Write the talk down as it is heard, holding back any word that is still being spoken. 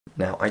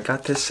Now, I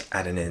got this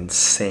at an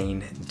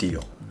insane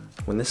deal.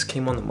 When this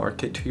came on the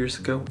market 2 years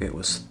ago, it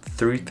was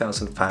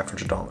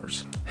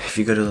 $3,500. If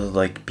you go to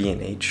like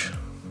B&H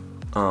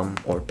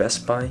or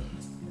Best Buy,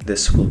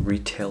 this will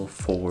retail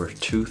for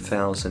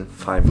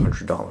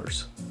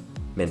 $2,500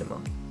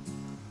 minimum.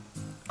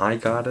 I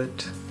got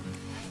it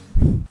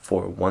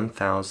for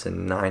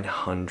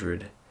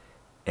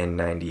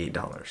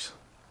 $1,998,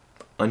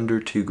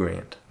 under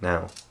 $2,000.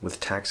 Now with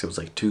tax, it was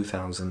like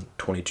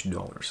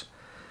 $2,022.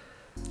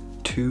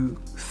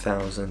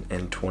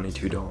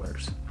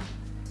 $2,022.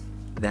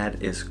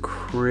 That is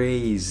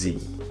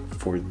crazy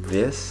for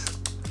this.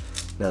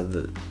 Now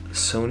the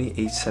Sony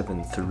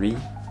A7III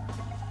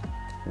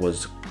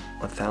was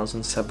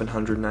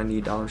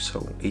 $1,798, so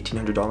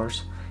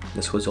 $1,800.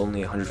 This was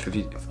only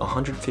 $150,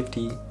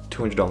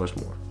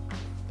 $200 more.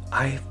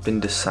 I've been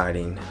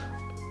deciding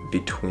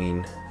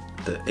between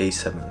the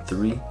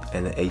A7III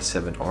and the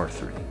A7R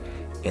III,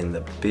 and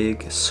the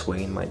big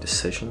sway in my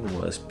decision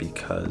was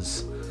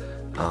because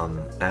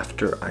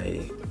after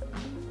I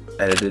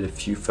edited a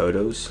few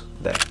photos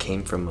that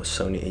came from a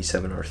Sony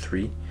A7R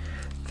III,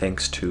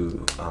 thanks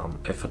to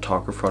a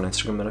photographer on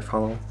Instagram that I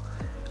follow,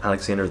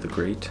 Alexander the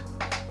Great,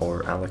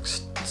 or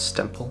Alex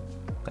Stempel,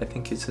 I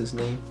think is his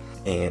name.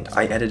 And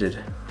I edited,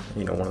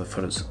 one of the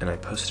photos and I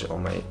posted it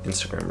on my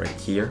Instagram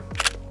right here.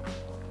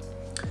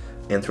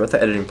 And throughout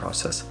the editing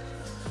process,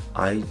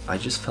 I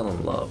just fell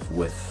in love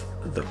with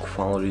the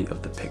quality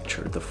of the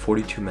picture. The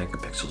 42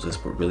 megapixels is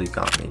what really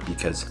got me,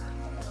 because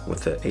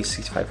with the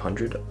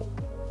a6500,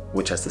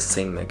 which has the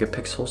same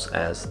megapixels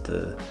as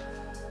the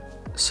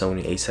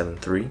Sony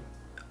A7III,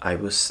 I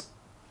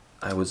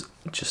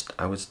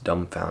was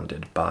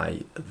dumbfounded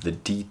by the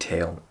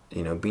detail,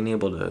 being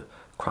able to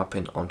crop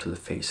in onto the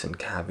face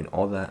and having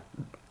all that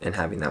and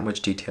having that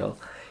much detail.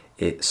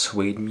 It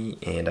swayed me,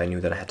 and I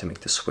knew that I had to make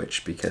the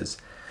switch because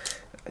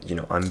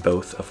I'm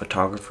both a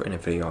photographer and a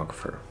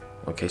videographer.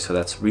 Okay, so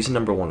that's reason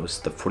number one, was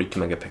the 42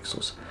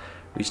 megapixels.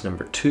 Reason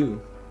number two,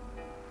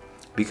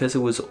 because it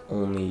was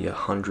only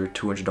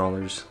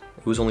 $200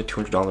 it was only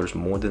 $200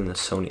 more than the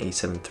Sony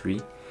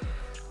A7III,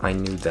 I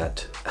knew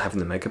that having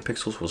the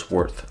megapixels was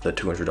worth the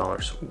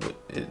 $200.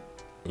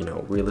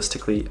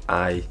 Realistically,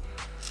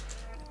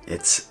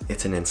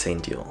 it's an insane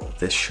deal.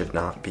 This should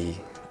not be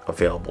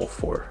available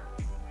for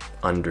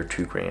under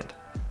 $2,000.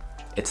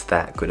 It's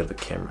that good of a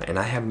camera, and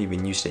I haven't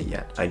even used it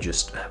yet. I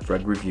just have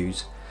read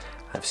reviews,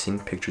 I've seen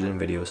pictures and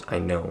videos. I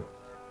know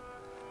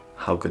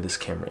how good this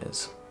camera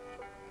is,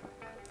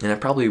 and I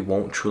probably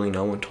won't truly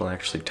know until I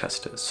actually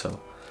test it.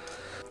 So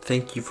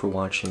thank you for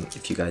watching.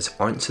 If you guys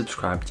aren't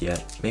subscribed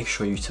yet, make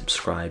sure you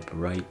subscribe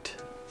right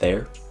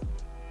there,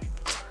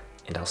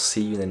 and I'll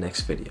see you in the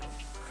next video.